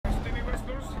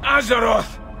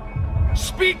Azeroth!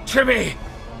 Speak to me!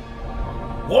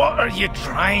 What are you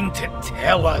trying to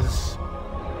tell us?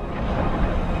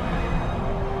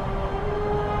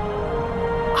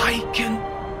 I can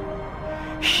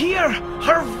hear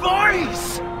her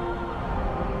voice!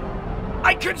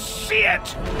 I can see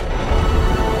it!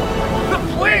 The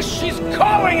place she's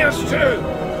calling us to!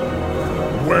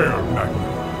 Where,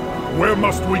 Magni? Where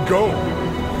must we go?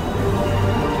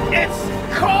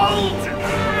 It's called...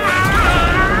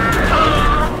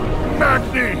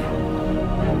 Magni!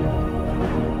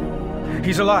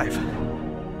 He's alive,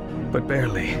 but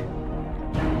barely.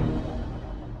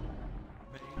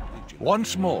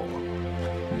 Once more,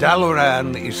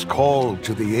 Dalaran is called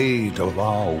to the aid of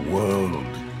our world.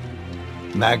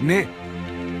 Magni?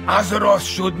 Azeroth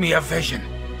showed me a vision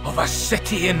of a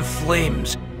city in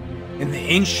flames in the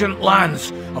ancient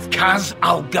lands of Kaz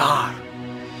Algar.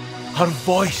 Her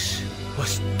voice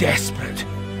was desperate.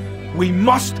 We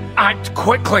must act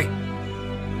quickly.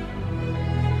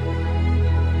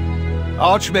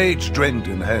 Archmage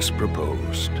Drendon has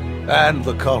proposed, and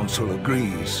the Council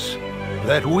agrees,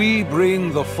 that we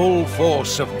bring the full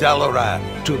force of Dalaran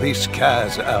to this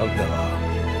Kaz Algar.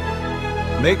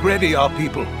 Make ready, our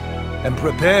people, and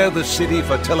prepare the city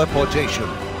for teleportation.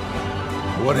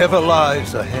 Whatever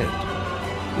lies ahead,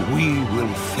 we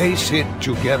will face it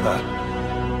together.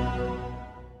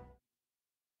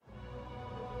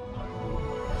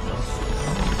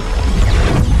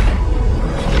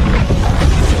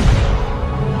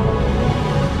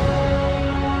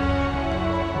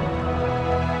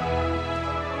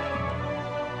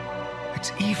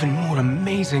 It's even more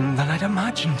amazing than I'd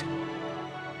imagined.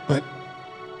 But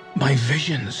my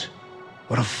visions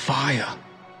were of fire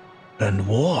and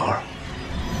war.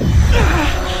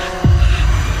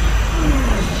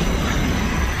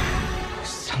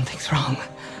 Something's wrong.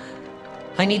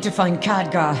 I need to find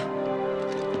Khadgar.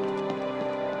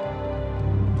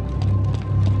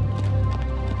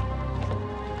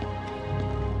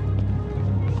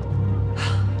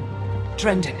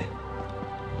 Drendon.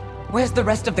 Where's the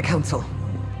rest of the council?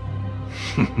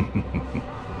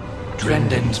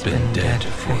 Drendon's been dead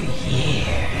for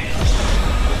years.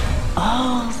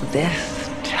 All this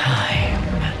time.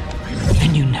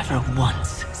 And you never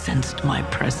once sensed my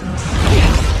presence.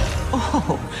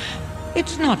 Oh,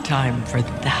 it's not time for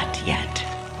that yet.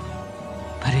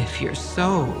 But if you're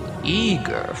so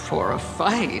eager for a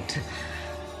fight,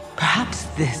 perhaps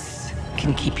this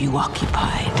can keep you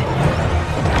occupied.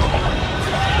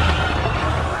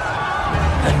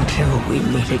 Until we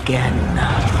meet again,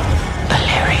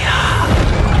 Valeria.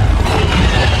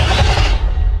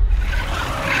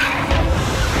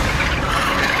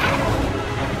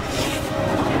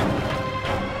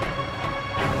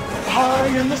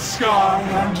 High in the sky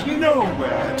and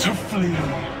nowhere to flee.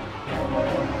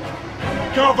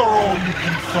 Gather all you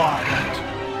can find.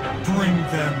 Bring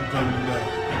them below.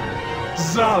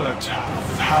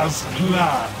 Xalatath has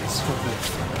plans for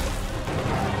them.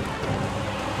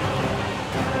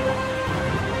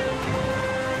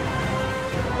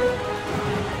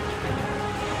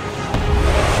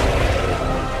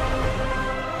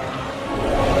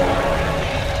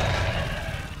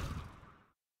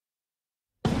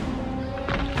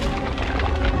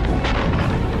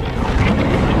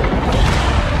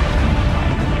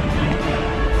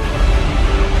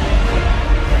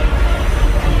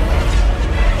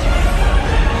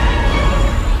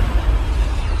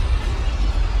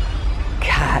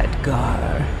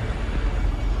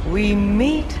 We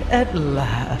meet at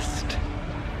last.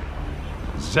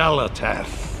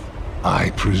 Xalatath,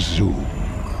 I presume.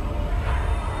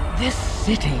 This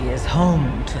city is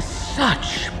home to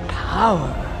such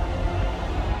power.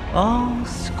 All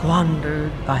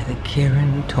squandered by the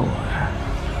Kirin Tor.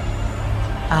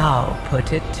 I'll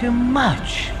put it to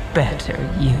much better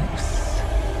use.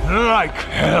 Like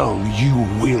hell you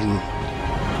will.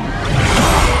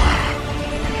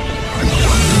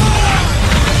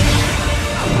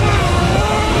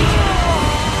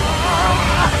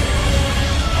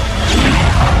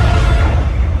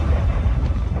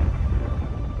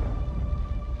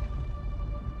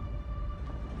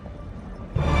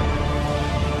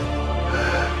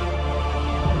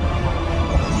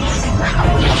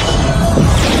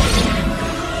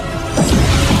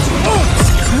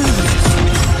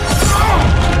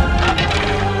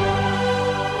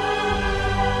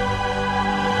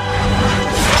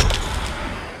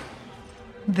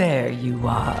 There you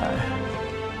are.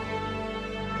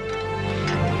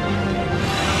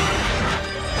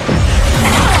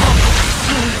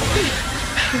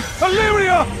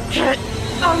 Valeria! Get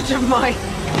out of my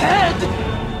head!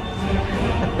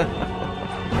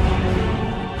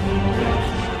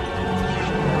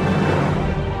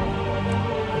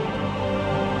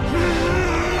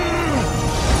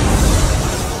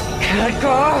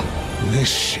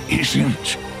 This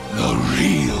isn't the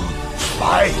real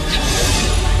fight.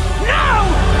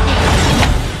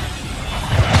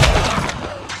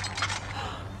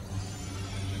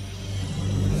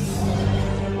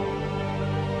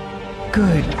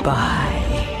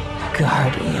 Goodbye,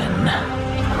 Guardian.